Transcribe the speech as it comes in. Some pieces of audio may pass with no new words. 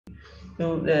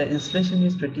So the installation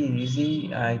is pretty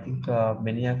easy. I think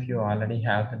many of you already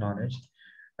have the knowledge,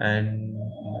 and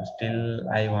still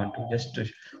I want to just to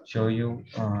show you.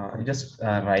 Just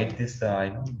write this,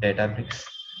 Databricks.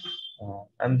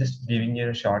 I'm just giving you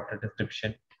a short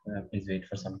description. Please wait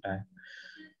for some time.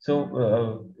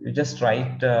 So you just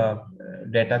write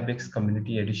Databricks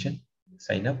Community Edition.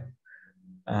 Sign up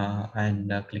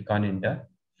and click on enter.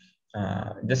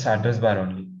 Just address bar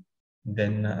only.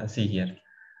 Then see here.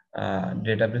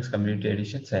 Databricks Community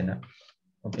Edition sign up.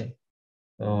 Okay.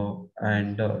 So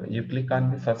and you click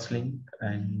on the first link,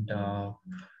 and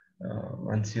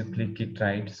once you click it,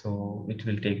 right, so it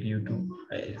will take you to.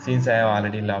 Since I have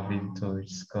already logged in, so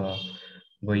it's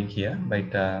going here.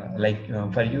 But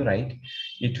for you, right,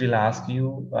 it will ask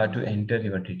you to enter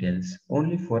your details.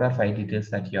 Only 4 or 5 details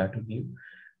that you have to give.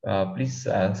 Please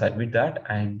submit that,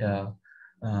 and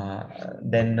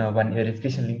then one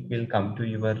verification link will come to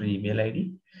your email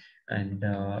ID, and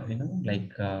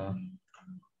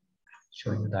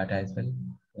show you that as well.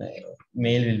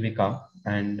 Mail will become,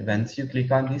 and once you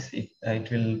click on this,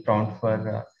 it will prompt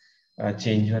for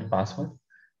change your password.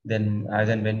 Then as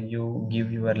and when you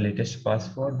give your latest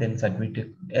password, then submit it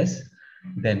yes,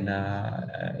 then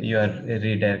you are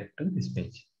redirect to this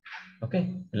page.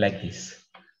 Okay, like this.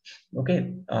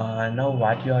 Okay, now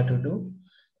what you have to do,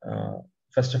 uh,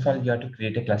 first of all, you have to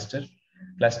create a cluster.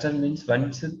 Cluster means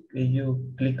once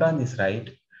you click on this, right,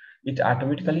 it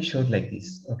automatically shows like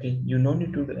this. Okay, you no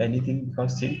need to do anything,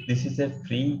 because since this is a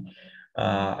free,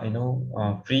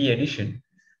 free edition,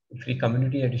 free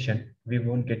community edition, we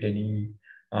won't get any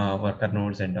worker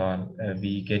nodes and all.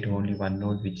 We get only one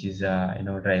node, which is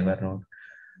driver node.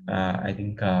 I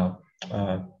think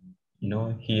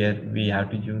here we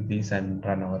have to use this and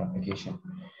run our application.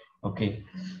 Okay,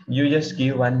 you just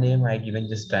give one name. I given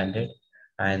just standard,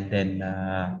 and then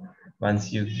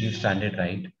once you give standard,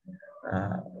 right,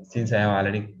 uh, since I have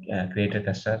already created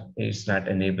cluster, it's not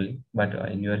enabling. But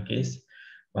in your case,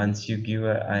 once you give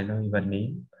I know your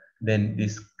name, then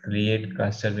this create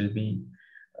cluster will be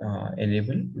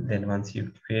enabled. Then once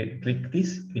you click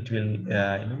this, it will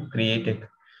create a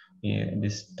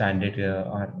this standard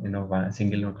or one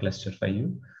single node cluster for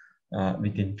you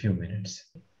within few minutes.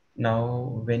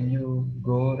 Now when you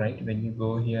go right, when you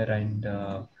go here and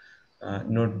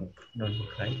notebook,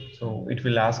 right, so it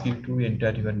will ask you to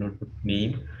enter your notebook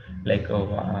name, like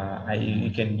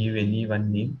you can give any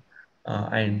one name,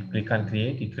 and click on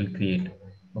create. It will create.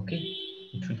 Okay,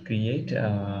 it will create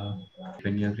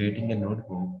when you're creating a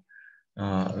notebook.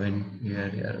 When you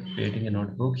are creating a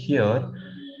notebook here,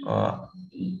 uh,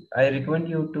 I recommend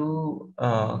you to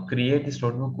create this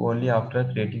notebook only after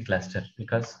creating cluster,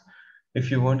 because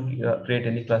if you won't create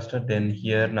any cluster, then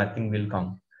here nothing will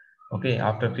come. Okay,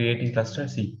 after creating cluster,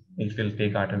 see, it will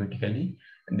take automatically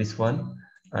this one,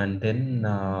 and then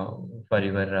for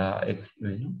your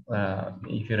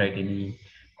if you write any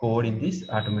code in this,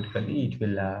 automatically it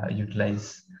will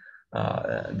utilize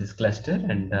this cluster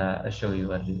and show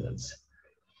your results.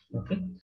 Okay.